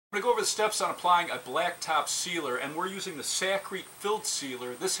I'm going to go over the steps on applying a blacktop sealer, and we're using the Sakrete Filled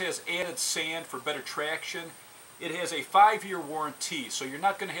Sealer. This has added sand for better traction. It has a 5-year warranty, so you're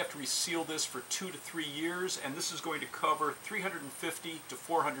not going to have to reseal this for 2 to 3 years, and this is going to cover 350 to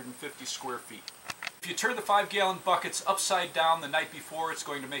 450 square feet. If you turn the 5-gallon buckets upside down the night before, it's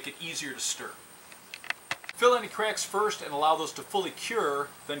going to make it easier to stir. Fill any cracks first and allow those to fully cure,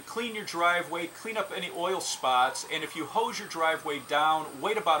 then clean your driveway, clean up any oil spots, and if you hose your driveway down,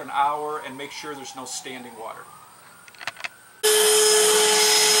 wait about an hour and make sure there's no standing water.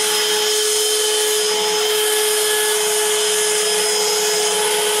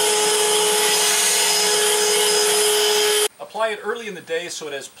 Apply it early in the day so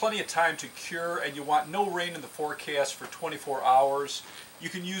it has plenty of time to cure, and you want no rain in the forecast for 24 hours. You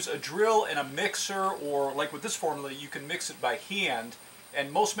can use a drill and a mixer, or like with this formula, you can mix it by hand,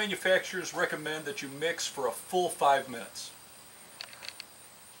 and most manufacturers recommend that you mix for a full 5 minutes.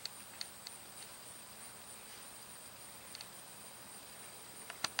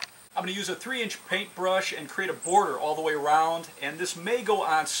 I'm going to use a 3-inch paintbrush and create a border all the way around, and this may go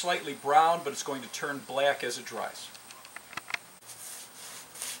on slightly brown, but it's going to turn black as it dries.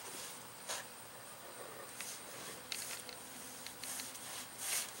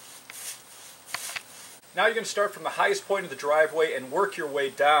 Now you're going to start from the highest point of the driveway and work your way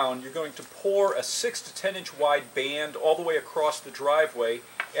down. You're going to pour a 6 to 10 inch wide band all the way across the driveway,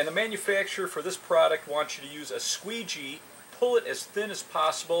 and the manufacturer for this product wants you to use a squeegee, pull it as thin as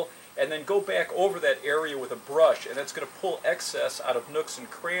possible, and then go back over that area with a brush, and that's going to pull excess out of nooks and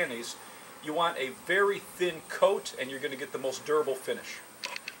crannies. You want a very thin coat, and you're going to get the most durable finish.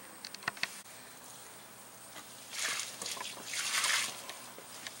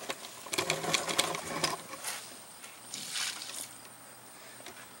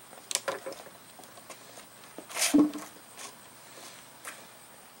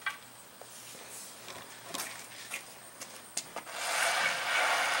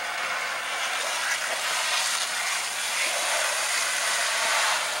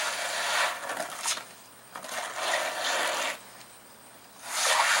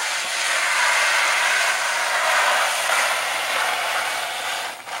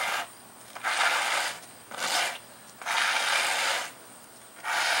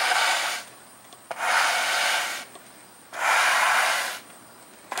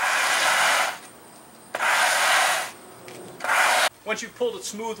 Once you've pulled it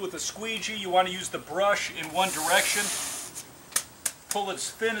smooth with a squeegee, you want to use the brush in one direction, pull it as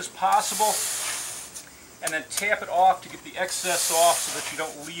thin as possible, and then tap it off to get the excess off so that you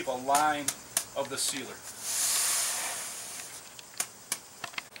don't leave a line of the sealer.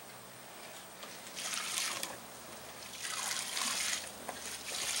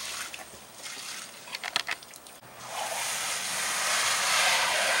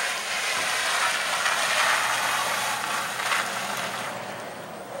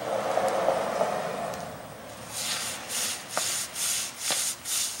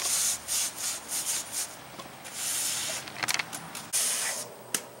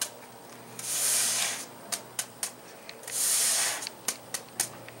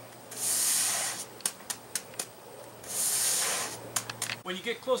 When you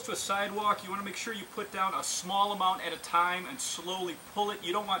get close to a sidewalk, you want to make sure you put down a small amount at a time and slowly pull it.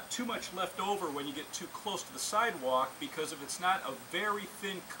 You don't want too much left over when you get too close to the sidewalk, because if it's not a very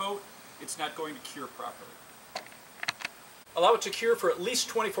thin coat, it's not going to cure properly. Allow it to cure for at least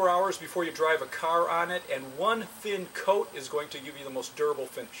 24 hours before you drive a car on it, and one thin coat is going to give you the most durable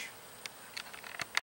finish.